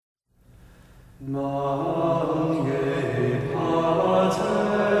Welcome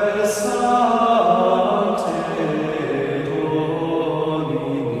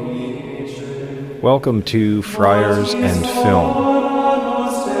to Friars and Film.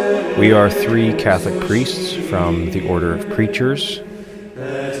 We are three Catholic priests from the Order of Preachers,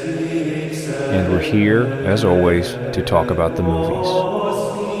 and we're here, as always, to talk about the movies.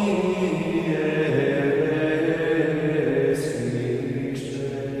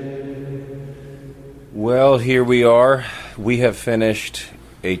 Well, here we are. We have finished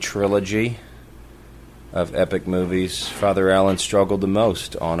a trilogy of epic movies. Father Alan struggled the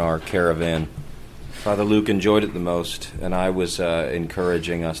most on our caravan. Father Luke enjoyed it the most, and I was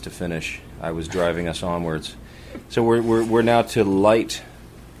encouraging us to finish. I was driving us onwards. So we're now to light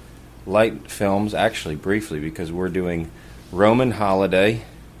films, actually briefly, because we're doing Roman Holiday,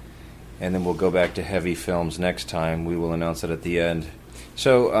 and then we'll go back to heavy films next time. We will announce it at the end.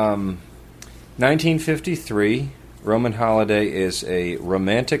 So, 1953, Roman Holiday is a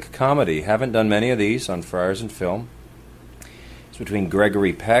romantic comedy. Haven't done many of these on Friars and Film. It's between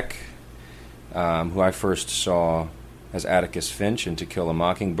Gregory Peck, who I first saw as Atticus Finch in To Kill a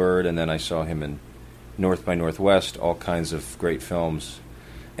Mockingbird, and then I saw him in North by Northwest, all kinds of great films.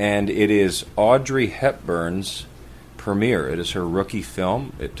 And it is Audrey Hepburn's premiere. It is her rookie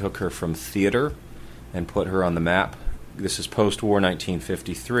film. It took her from theater and put her on the map. This is post-war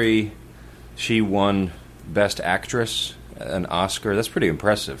 1953. She won Best Actress, an Oscar. That's pretty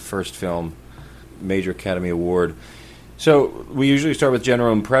impressive. First film, major Academy Award. So we usually start with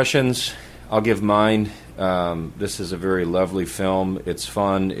general impressions. I'll give mine. This is a very lovely film. It's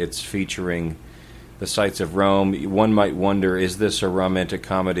fun. It's featuring the sights of Rome. One might wonder, is this a romantic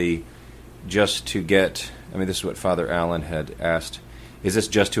comedy just to get... I mean, this is what Father Allen had asked. Is this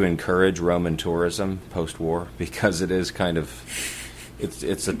just to encourage Roman tourism post-war? Because it is kind of...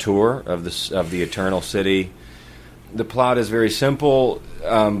 It's a tour of the Eternal City. The plot is very simple,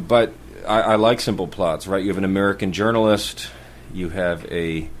 but I like simple plots, right? You have an American journalist. You have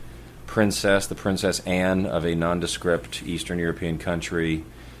a princess, the Princess Anne of a nondescript Eastern European country,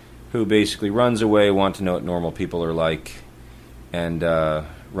 who basically runs away, wants to know what normal people are like, and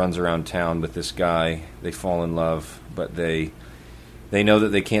runs around town with this guy. They fall in love, but they know that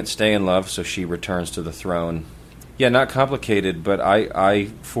they can't stay in love, so she returns to the throne. Yeah, not complicated, but I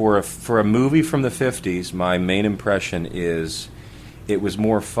for a movie from the 50s, my main impression is it was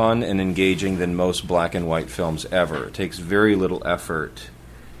more fun and engaging than most black and white films ever. It takes very little effort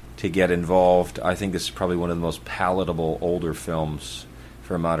to get involved. I think this is probably one of the most palatable older films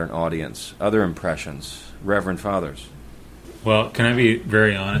for a modern audience. Other impressions, Reverend Fathers? Well, can I be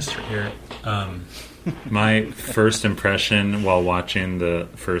very honest here? My first impression while watching the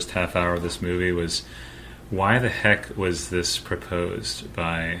first half hour of this movie was, why the heck was this proposed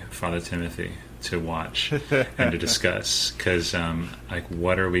by Father Timothy to watch and to discuss? Because,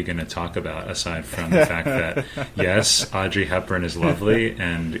 what are we going to talk about aside from the fact that, yes, Audrey Hepburn is lovely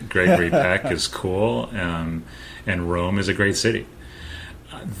and Gregory Peck is cool, and Rome is a great city.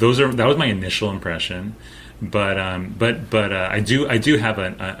 That was my initial impression. But I do have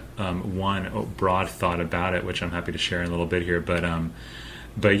one broad thought about it, which I'm happy to share in a little bit here.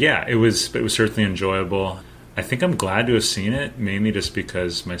 But yeah, it was certainly enjoyable. I think I'm glad to have seen it, mainly just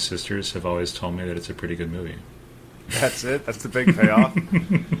because my sisters have always told me that it's a pretty good movie. That's it? That's the big payoff?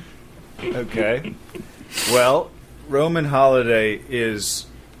 Okay. Well, Roman Holiday is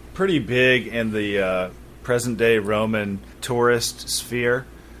pretty big in the present-day Roman tourist sphere.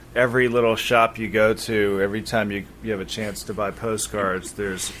 Every little shop you go to, every time you have a chance to buy postcards,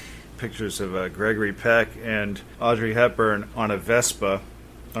 there's pictures of Gregory Peck and Audrey Hepburn on a Vespa,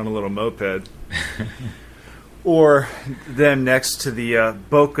 on a little moped. Or them next to the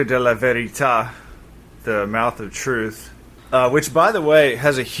Bocca della Verità, the Mouth of Truth, which, by the way,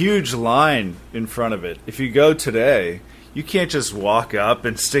 has a huge line in front of it. If you go today, you can't just walk up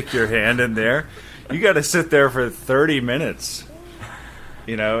and stick your hand in there. You got to sit there for 30 minutes.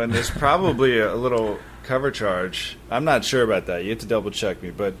 And there's probably a little cover charge. I'm not sure about that. You have to double check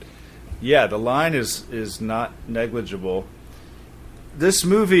me. But, yeah, the line is not negligible. This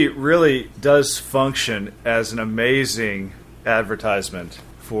movie really does function as an amazing advertisement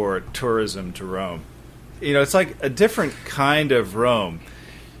for tourism to Rome. It's like a different kind of Rome.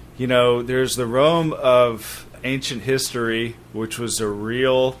 There's the Rome of ancient history, which was a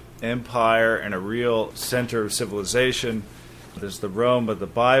real empire and a real center of civilization. There's the Rome of the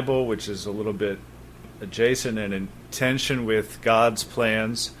Bible, which is a little bit adjacent and in tension with God's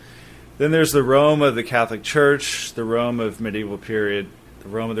plans. Then there's the Rome of the Catholic Church, the Rome of medieval period, the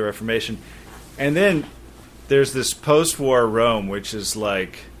Rome of the Reformation. And then there's this post-war Rome, which is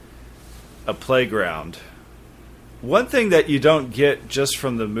like a playground. One thing that you don't get just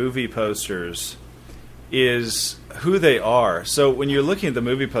from the movie posters is who they are. So when you're looking at the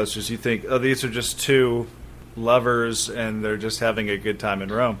movie posters, you think, oh, these are just two lovers and they're just having a good time in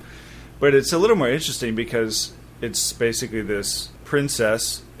Rome. But it's a little more interesting because it's basically this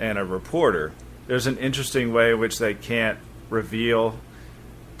princess and a reporter. There's an interesting way in which they can't reveal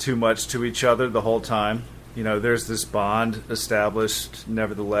too much to each other the whole time. You know, there's this bond established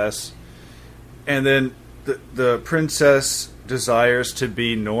nevertheless. And then the princess desires to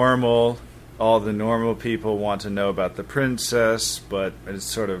be normal. All the normal people want to know about the princess, but it's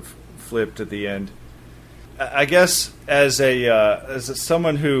sort of flipped at the end. I guess as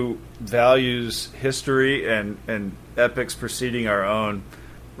someone who values history and epics preceding our own,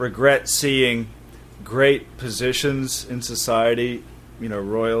 regret seeing great positions in society, you know,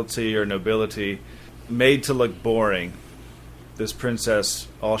 royalty or nobility, made to look boring. This princess,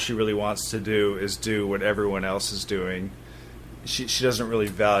 all she really wants to do is do what everyone else is doing. She doesn't really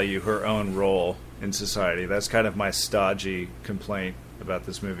value her own role in society. That's kind of my stodgy complaint about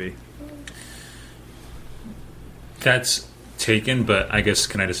this movie. That's taken, but I guess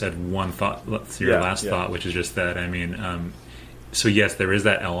can I just add one thought to your last thought, which is just that, I mean, so yes, there is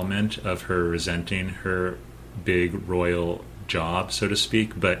that element of her resenting her big royal job, so to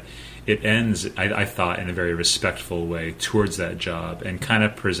speak, but it ends, I thought, in a very respectful way towards that job and kind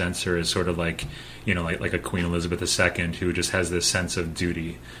of presents her as sort of like, you know, like a Queen Elizabeth II who just has this sense of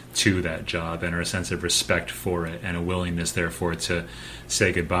duty to that job and a sense of respect for it and a willingness, therefore, to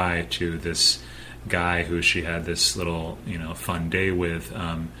say goodbye to this guy who she had this little, you know, fun day with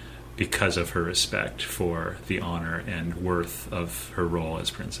because of her respect for the honor and worth of her role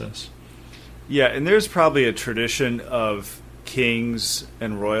as princess. Yeah, and there's probably a tradition of kings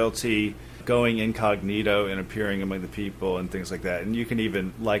and royalty going incognito and appearing among the people and things like that. And you can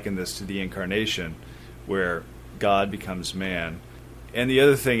even liken this to the Incarnation, where God becomes man. And the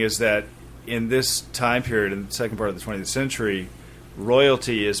other thing is that in this time period, in the second part of the 20th century,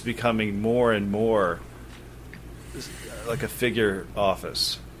 royalty is becoming more and more like a figure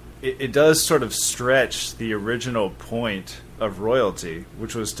office. It does sort of stretch the original point of royalty,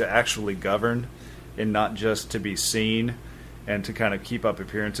 which was to actually govern and not just to be seen and to kind of keep up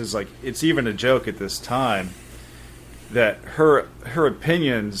appearances. Like, it's even a joke at this time that her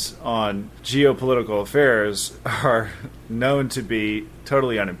opinions on geopolitical affairs are known to be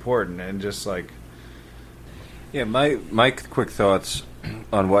totally unimportant and just like... Yeah, my quick thoughts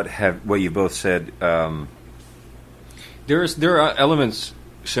on what you both said. There are elements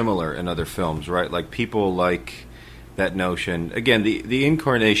similar in other films, right? Like, people like that notion. Again, the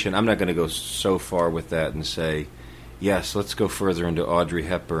Incarnation, I'm not going to go so far with that and say, yes, let's go further into Audrey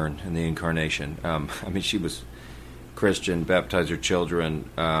Hepburn and the Incarnation. I mean, she was Christian, baptized her children,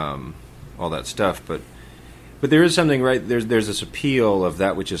 all that stuff, but there is something, right? There's this appeal of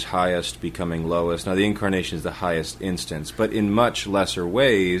that which is highest becoming lowest. Now, the Incarnation is the highest instance, but in much lesser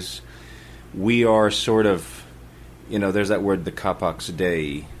ways, we are sort of, you know, there's that word, the capax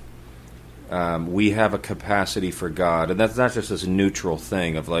Dei. We have a capacity for God, and that's not just this neutral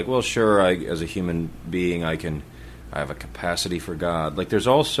thing of like, well, sure, as a human being, I have a capacity for God. Like, there's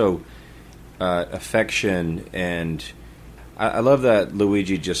also affection, and I love that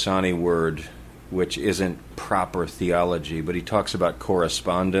Luigi Giussani word, which isn't proper theology, but he talks about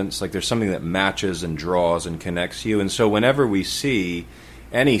correspondence. Like, there's something that matches and draws and connects you. And so whenever we see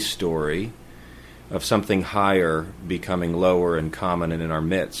any story of something higher becoming lower and common and in our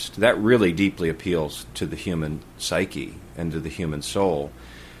midst, that really deeply appeals to the human psyche and to the human soul.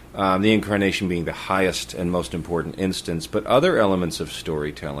 The Incarnation being the highest and most important instance, but other elements of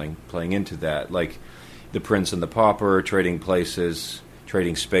storytelling playing into that, like the Prince and the Pauper, trading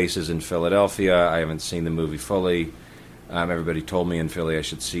spaces in Philadelphia. I haven't seen the movie fully. Everybody told me in Philly I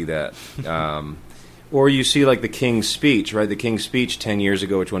should see that. Or you see like the King's Speech, right? The King's Speech 10 years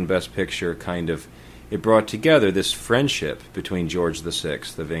ago, which won Best Picture, it brought together this friendship between George VI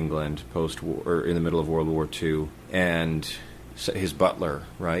of England post-war, or in the middle of World War II, and his butler,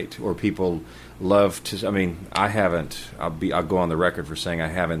 right? Or people love to. I mean, I'll go on the record for saying I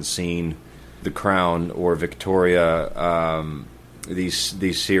haven't seen The Crown or Victoria,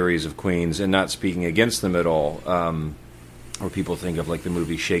 these series of queens, and not speaking against them at all. Or people think of like the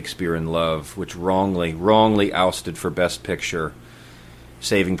movie Shakespeare in Love, which wrongly ousted for Best Picture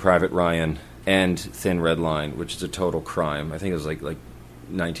Saving Private Ryan and Thin Red Line, which is a total crime. I think it was like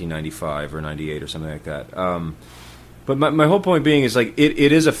 1995 or 98 or something like that. But my whole point being is like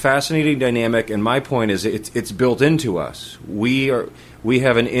it is a fascinating dynamic, and my point is it's built into us. We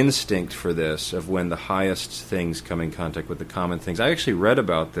have an instinct for this of when the highest things come in contact with the common things. I actually read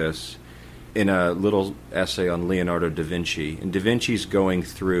about this in a little essay on Leonardo da Vinci, and da Vinci's going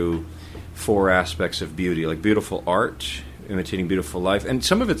through 4 aspects of beauty, like beautiful art, imitating beautiful life, and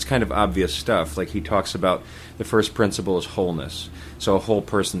some of it's kind of obvious stuff. Like he talks about the first principle is wholeness. So a whole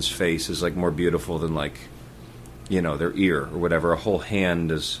person's face is like more beautiful than like, their ear or whatever. A whole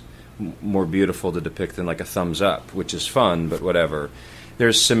hand is more beautiful to depict than like a thumbs up, which is fun, but whatever.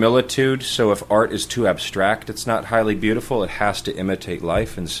 There's similitude, so if art is too abstract, it's not highly beautiful. It has to imitate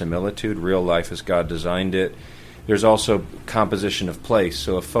life and similitude, real life as God designed it. There's also composition of place,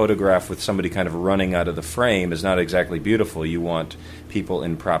 so a photograph with somebody kind of running out of the frame is not exactly beautiful. You want people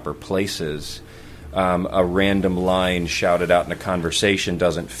in proper places. A random line shouted out in a conversation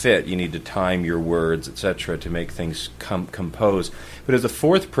doesn't fit. You need to time your words, etc., to make things compose. But as the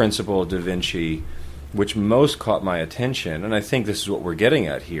 4th principle of Da Vinci, which most caught my attention, and I think this is what we're getting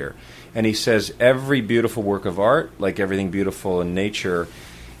at here, and he says every beautiful work of art, like everything beautiful in nature,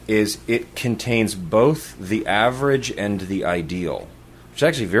 it contains both the average and the ideal, which is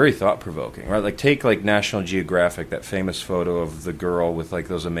actually very thought-provoking, right? Like take like National Geographic, that famous photo of the girl with like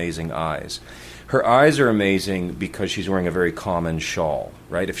those amazing eyes. Her eyes are amazing because she's wearing a very common shawl,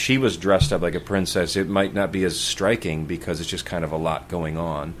 right? If she was dressed up like a princess, it might not be as striking because it's just kind of a lot going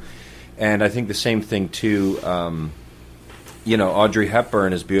on. And I think the same thing too, Audrey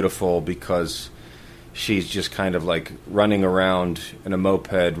Hepburn is beautiful because she's just kind of like running around in a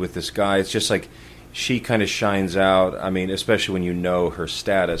moped with this guy. It's just like she kind of shines out. I mean, especially when you know her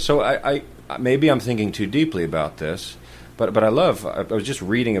status. So I maybe I'm thinking too deeply about this, but I was just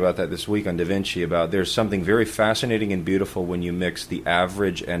reading about that this week on Da Vinci, about there's something very fascinating and beautiful when you mix the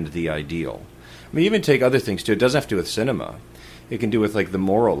average and the ideal. I mean, even take other things too. It doesn't have to do with cinema. It can do with like the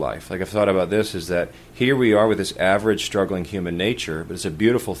moral life. Like I've thought about this, is that here we are with this average struggling human nature, but it's a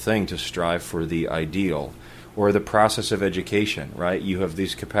beautiful thing to strive for the ideal. Or the process of education, right? You have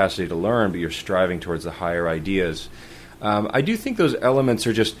this capacity to learn, but you're striving towards the higher ideas. I do think those elements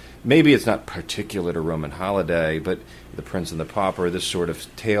are just, maybe it's not particular to Roman Holiday, but The Prince and the Pauper, this sort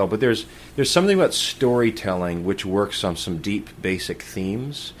of tale, but there's something about storytelling which works on some deep, basic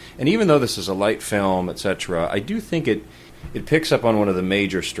themes. And even though this is a light film, etc., I do think it picks up on one of the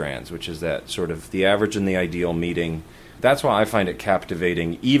major strands, which is that sort of the average and the ideal meeting. That's why I find it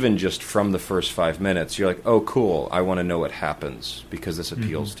captivating, even just from the first 5 minutes. You're like, oh, cool, I want to know what happens, because this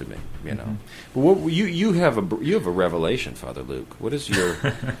appeals to me, But what, you have a revelation, Father Luke. What is your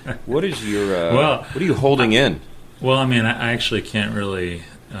what are you holding in? Well, I mean, I actually can't really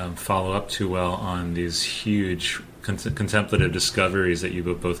follow up too well on these huge contemplative discoveries that you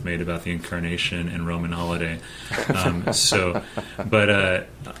both made about the Incarnation and Roman Holiday. I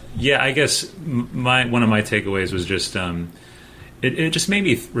guess one of my takeaways was just it just made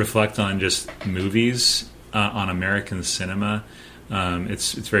me reflect on just movies on American cinema.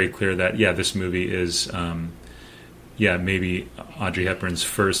 It's very clear that this movie is maybe Audrey Hepburn's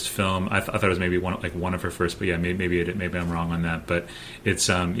first film. I thought it was maybe one of her first, but maybe I'm wrong on that. But it's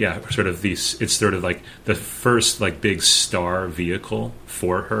it's sort of like the first like big star vehicle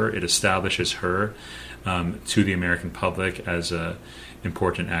for her. It establishes her to the American public as a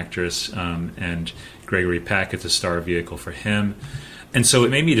important actress, and Gregory Peck is a star vehicle for him. And so it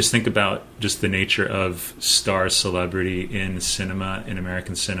made me just think about just the nature of star celebrity in cinema, in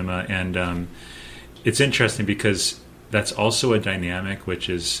American cinema, and it's interesting because that's also a dynamic which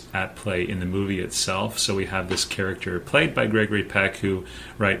is at play in the movie itself. So we have this character played by Gregory Peck, who,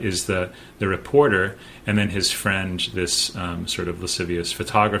 right, is the reporter, and then his friend, this sort of lascivious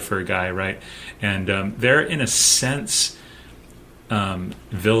photographer guy, right? And they're, in a sense,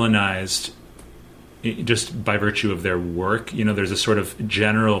 villainized just by virtue of their work. There's a sort of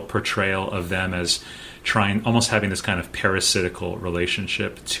general portrayal of them as almost having this kind of parasitical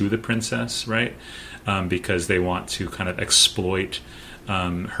relationship to the princess, right? Because they want to kind of exploit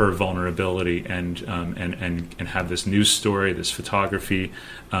her vulnerability and have this news story, this photography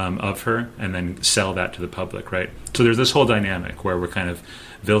of her, and then sell that to the public, right? So there's this whole dynamic where we're kind of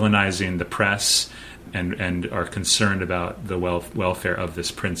villainizing the press and are concerned about the welfare of this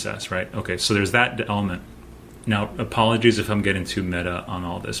princess, right? Okay, so there's that element. Now, apologies if I'm getting too meta on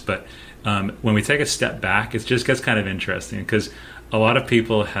all this, but when we take a step back, it just gets kind of interesting, because a lot of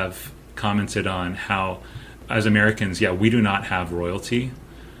people have commented on how, as Americans, we do not have royalty,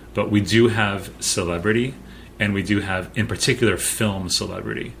 but we do have celebrity, and we do have, in particular, film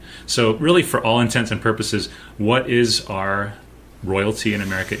celebrity. So really, for all intents and purposes, what is our royalty in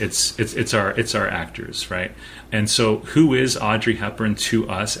America? It's our actors, right? And so who is Audrey Hepburn to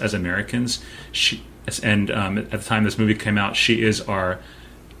us as Americans? At the time this movie came out, she is our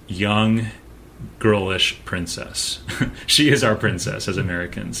young, girlish princess. She is our princess as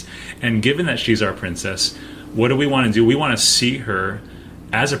Americans. And given that she's our princess, what do we want to do? We want to see her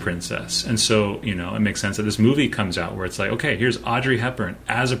as a princess. And so, it makes sense that this movie comes out where it's like, okay, here's Audrey Hepburn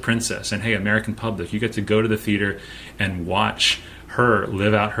as a princess. And hey, American public, you get to go to the theater and watch her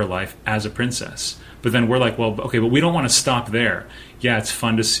live out her life as a princess. But then we're like, well, okay, but we don't want to stop there. Yeah, it's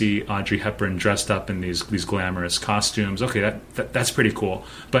fun to see Audrey Hepburn dressed up in these glamorous costumes. Okay, that's pretty cool.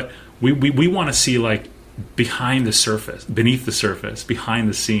 But we want to see, like, behind the surface, beneath the surface, behind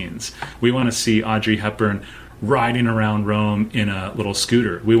the scenes. We want to see Audrey Hepburn riding around Rome in a little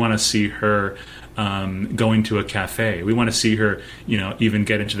scooter. We want to see her going to a cafe. We want to see her, even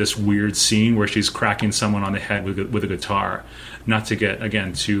get into this weird scene where she's cracking someone on the head with a guitar. Not to get,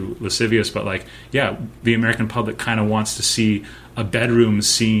 again, too lascivious, but like, yeah, the American public kind of wants to see a bedroom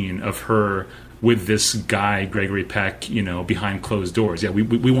scene of her with this guy, Gregory Peck, behind closed doors. Yeah,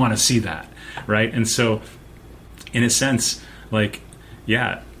 we want to see that, right? And so, in a sense, like,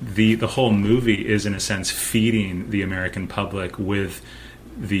 yeah, the whole movie is, in a sense, feeding the American public with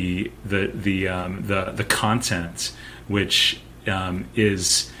the content which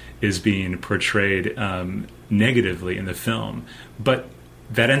is being portrayed negatively in the film, but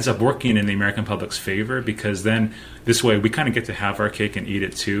that ends up working in the American public's favor, because then this way we kind of get to have our cake and eat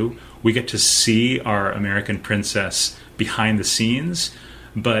it too. We get to see our American princess behind the scenes,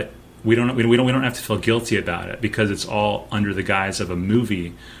 but we don't have to feel guilty about it, because it's all under the guise of a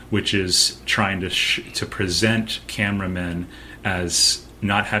movie, which is trying to present cameramen as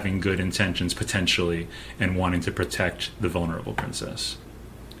not having good intentions potentially and wanting to protect the vulnerable princess.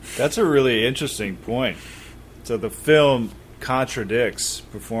 That's a really interesting point. So the film contradicts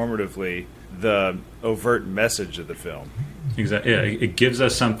performatively the overt message of the film. Exactly. Yeah, it gives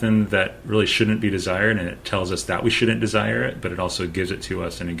us something that really shouldn't be desired, and it tells us that we shouldn't desire it, but it also gives it to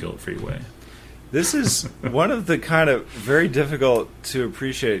us in a guilt-free way. This is one of the kind of very difficult to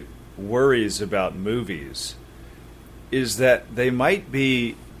appreciate worries about movies, is that they might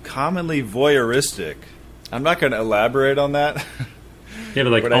be commonly voyeuristic. I'm not going to elaborate on that. Yeah,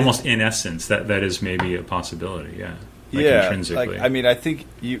 but almost in essence, that is maybe a possibility, yeah. Yeah, intrinsically. I think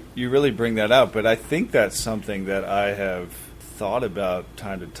you really bring that out, but I think that's something that I have thought about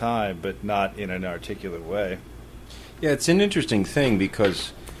time to time, but not in an articulate way. Yeah, it's an interesting thing,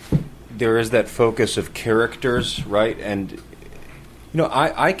 because there is that focus of characters, right? And,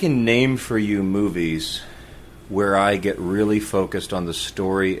 I can name for you movies where I get really focused on the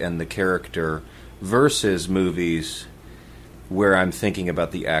story and the character versus movies where I'm thinking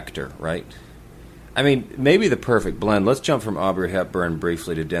about the actor, right? I mean, maybe the perfect blend. Let's jump from Audrey Hepburn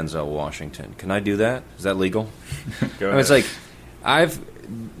briefly to Denzel Washington. Can I do that? Is that legal? Go ahead. It's like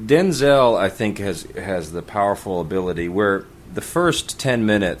Denzel, I think, has the powerful ability where the first 10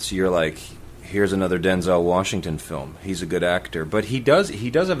 minutes you're like, here's another Denzel Washington film. He's a good actor, but he does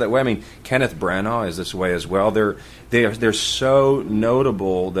have that way. I mean, Kenneth Branagh is this way as well. They're so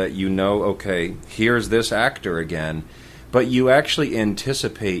notable that okay, here's this actor again, but you actually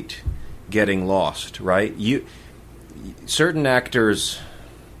anticipate getting lost, right? Certain actors,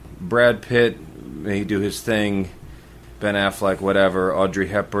 Brad Pitt may do his thing, Ben Affleck, whatever, Audrey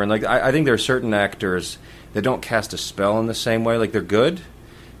Hepburn. Like I think there are certain actors that don't cast a spell in the same way. Like they're good,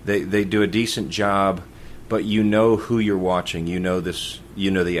 they do a decent job, but you know who you're watching. You know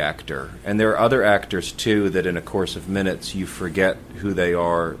the actor. And there are other actors too that in a course of minutes you forget who they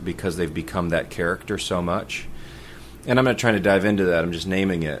are because they've become that character so much. And I'm not trying to dive into that. I'm just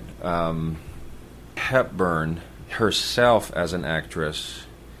naming it. Hepburn herself as an actress.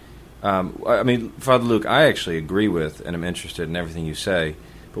 I mean, Father Luke, I actually agree with, and I'm interested in everything you say.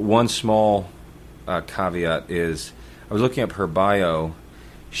 But one small caveat is, I was looking up her bio.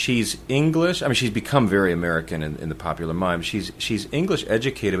 She's English. I mean, she's become very American in the popular mind. She's English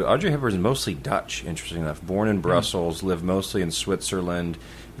educated, but Audrey Hepburn is mostly Dutch, interesting enough. Born in Brussels, lived mostly in Switzerland,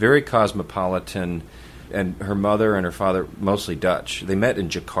 very cosmopolitan. And her mother and her father, mostly Dutch. They met in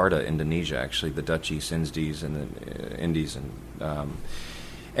Jakarta, Indonesia, actually, the Dutch East Indies and the Indies.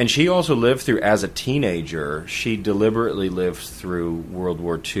 And she also lived through, as a teenager, she deliberately lived through World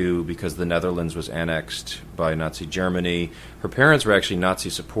War II because the Netherlands was annexed by Nazi Germany. Her parents were actually Nazi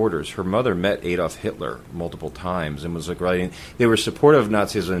supporters. Her mother met Adolf Hitler multiple times and was like writing. They were supportive of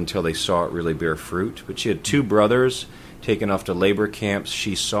Nazism until they saw it really bear fruit. But she had two brothers taken off to labor camps.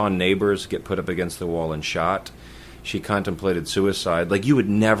 She saw neighbors get put up against the wall and shot. She contemplated suicide. Like, you would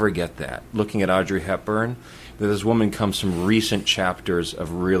never get that looking at Audrey Hepburn. This woman comes from recent chapters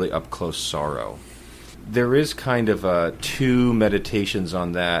of really up-close sorrow. There is kind of two meditations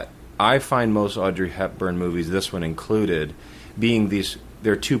on that. I find most Audrey Hepburn movies, this one included, being these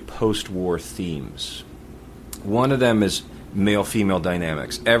there are two post-war themes. One of them is male-female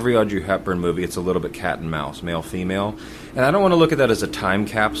dynamics. Every Audrey Hepburn movie, it's a little bit cat and mouse, male-female. And I don't want to look at that as a time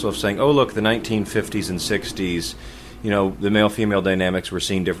capsule of saying, oh, look, the 1950s and 60s, the male-female dynamics were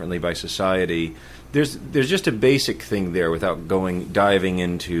seen differently by society. There's just a basic thing there, without diving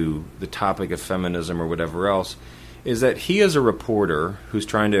into the topic of feminism or whatever else, is that he is a reporter who's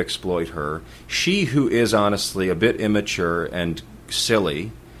trying to exploit her. She, who is honestly a bit immature and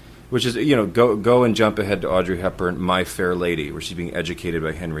silly, which is, go and jump ahead to Audrey Hepburn, My Fair Lady, where she's being educated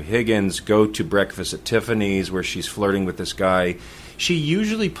by Henry Higgins. Go to Breakfast at Tiffany's, where she's flirting with this guy. She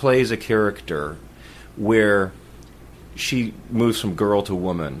usually plays a character where she moves from girl to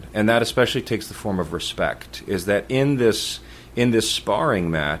woman, and that especially takes the form of respect, is that in this sparring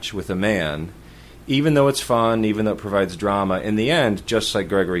match with a man, even though it's fun, even though it provides drama, in the end, just like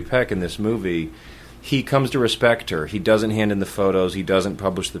Gregory Peck in this movie, he comes to respect her. He doesn't hand in the photos. He doesn't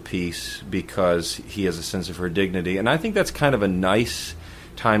publish the piece because he has a sense of her dignity. And I think that's kind of a nice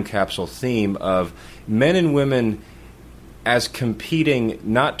time capsule theme of men and women as competing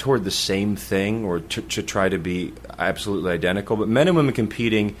not toward the same thing or to try to be absolutely identical, but men and women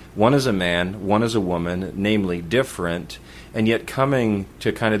competing, one as a man, one as a woman, namely different, and yet coming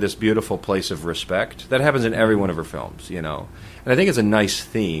to kind of this beautiful place of respect. That happens in every one of her films, And I think it's a nice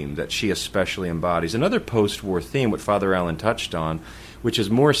theme that she especially embodies. Another post-war theme, what Father Allen touched on, which is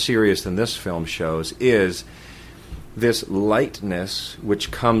more serious than this film shows, is this lightness which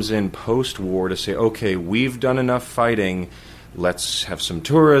comes in post-war to say, okay, we've done enough fighting, let's have some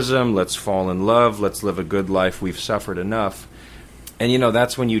tourism, let's fall in love, let's live a good life, we've suffered enough. And,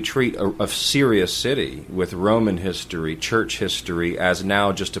 that's when you treat a serious city with Roman history, church history, as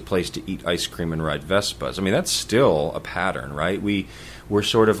now just a place to eat ice cream and ride Vespas. I mean, that's still a pattern, right? We're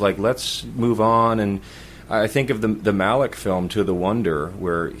sort of like, let's move on. And I think of the Malick film, To the Wonder,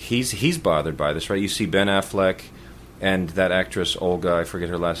 where he's bothered by this, right? You see Ben Affleck and that actress, Olga, I forget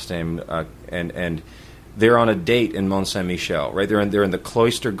her last name, and they're on a date in Mont Saint-Michel, right? They're in the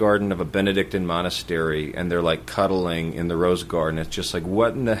cloister garden of a Benedictine monastery, and they're like cuddling in the rose garden. It's just like,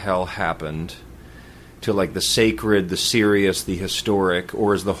 what in the hell happened to like the sacred, the serious, the historic,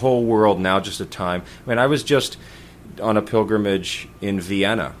 or is the whole world now just a time? I mean, I was just on a pilgrimage in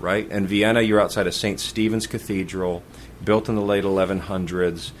Vienna, right? And Vienna, you're outside of St. Stephen's Cathedral, built in the late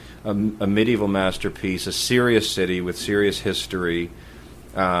 1100s, a medieval masterpiece, a serious city with serious history.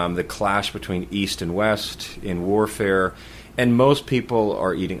 The clash between East and West in warfare, and most people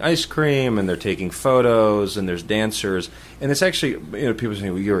are eating ice cream and they're taking photos and there's dancers, and it's actually, people say,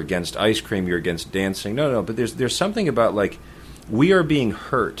 well, you're against ice cream, you're against dancing. No, but there's something about, like, we are being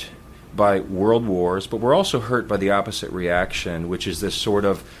hurt by world wars, but we're also hurt by the opposite reaction, which is this sort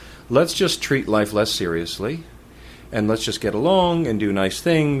of, let's just treat life less seriously and let's just get along and do nice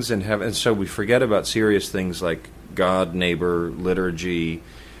things and so we forget about serious things like God, neighbor, liturgy,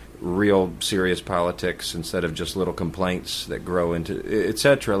 real serious politics instead of just little complaints that grow into,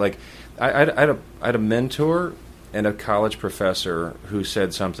 etc. Like, I had a mentor and a college professor who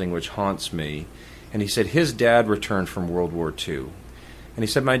said something which haunts me, and he said his dad returned from World War II. And he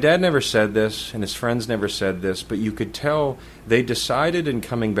said, my dad never said this, and his friends never said this, but you could tell they decided in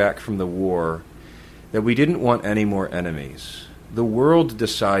coming back from the war that we didn't want any more enemies. The world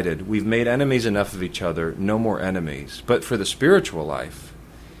decided we've made enemies enough of each other, no more enemies. But for the spiritual life,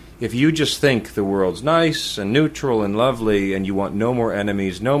 if you just think the world's nice and neutral and lovely and you want no more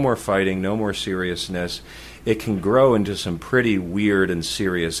enemies, no more fighting, no more seriousness, it can grow into some pretty weird and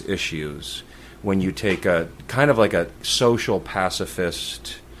serious issues when you take a kind of like a social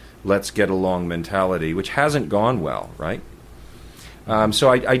pacifist, let's get along mentality, which hasn't gone well, right? So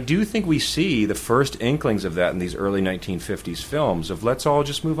I do think we see the first inklings of that in these early 1950s films of let's all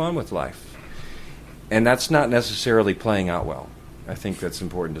just move on with life. And that's not necessarily playing out well. I think that's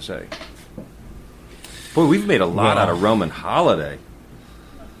important to say. Boy, we've made a lot out of Roman Holiday.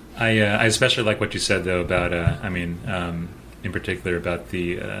 I especially like what you said, though, about, in particular about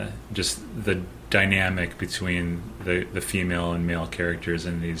the just the dynamic between the female and male characters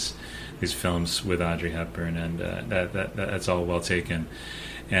in these films with Audrey Hepburn, and that's all well taken.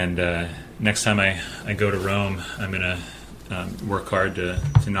 And next time I go to Rome, I'm going to work hard to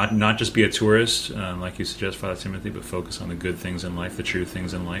not just be a tourist, like you suggest, Father Timothy, but focus on the good things in life, the true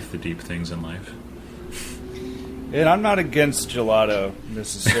things in life, the deep things in life. And I'm not against gelato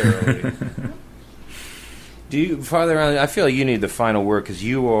necessarily. Father Allen, I feel like you need the final word because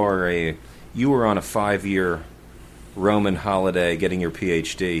you were on a 5-year Roman holiday getting your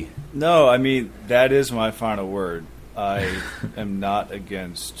PhD. No, I mean, that is my final word. I am not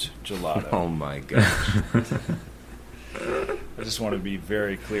against gelato. Oh, my gosh. I just want to be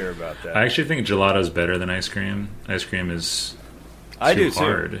very clear about that. I actually think gelato is better than ice cream. Ice cream is I too do too.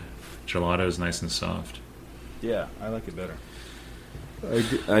 hard. Gelato is nice and soft. Yeah, I like it better.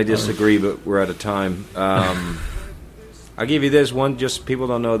 I disagree, but we're out of time. I'll give you this one, just people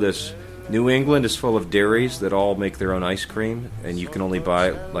don't know this. New England is full of dairies that all make their own ice cream, and you can only buy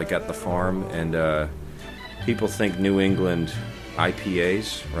it like at the farm. And people think New England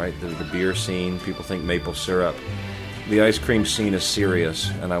IPAs, right? The beer scene. People think maple syrup. The ice cream scene is serious,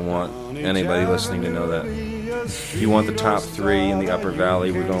 and I want anybody listening to know that. If you want the top three in the Upper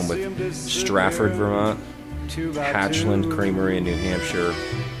Valley, we're going with Stratford, Vermont, Hatchland Creamery in New Hampshire,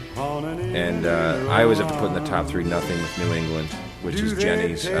 and I always have to put in the top three nothing with New England, which is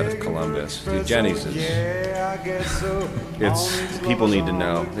Jenny's out of Columbus. Dude, Jenny's is... It's... People need to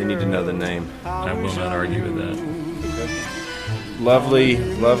know. They need to know the name. I will not argue with that. Lovely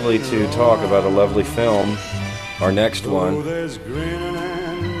to talk about a lovely film. Our next one...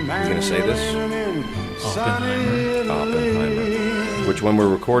 You going to say this? Oppenheimer. Which, when we're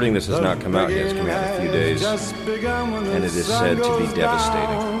recording this, has not come out yet. It's coming out in a few days. And it is said to be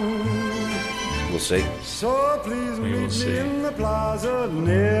devastating. We'll see. We will see. In the plaza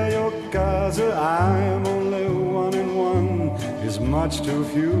near your casa, I am only one, and one is much too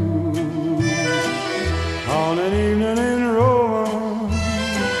few. On an evening in Rome,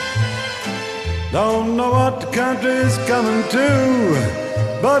 don't know what the country's coming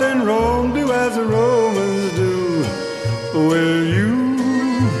to, but in Rome do as the Romans do. Will you?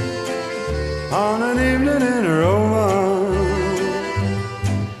 On an evening in Rome,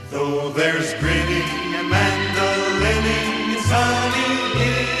 though there's grinning and mandolining in sunny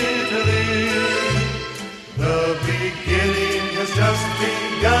Italy, the beginning has just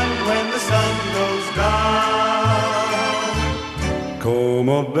begun when the sun goes down.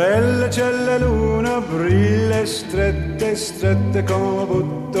 Come bella c'è la luna, brille strette, strette come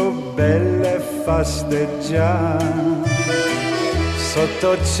butto belle fasteggiare.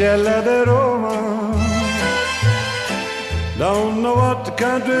 Sotto cielo di Roma, don't know what the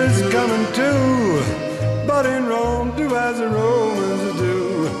country's coming to, but in Rome do as the Romans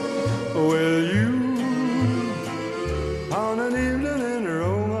do. Will you? On an evening in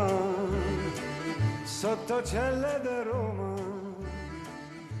Roma, sotto cielo di Roma.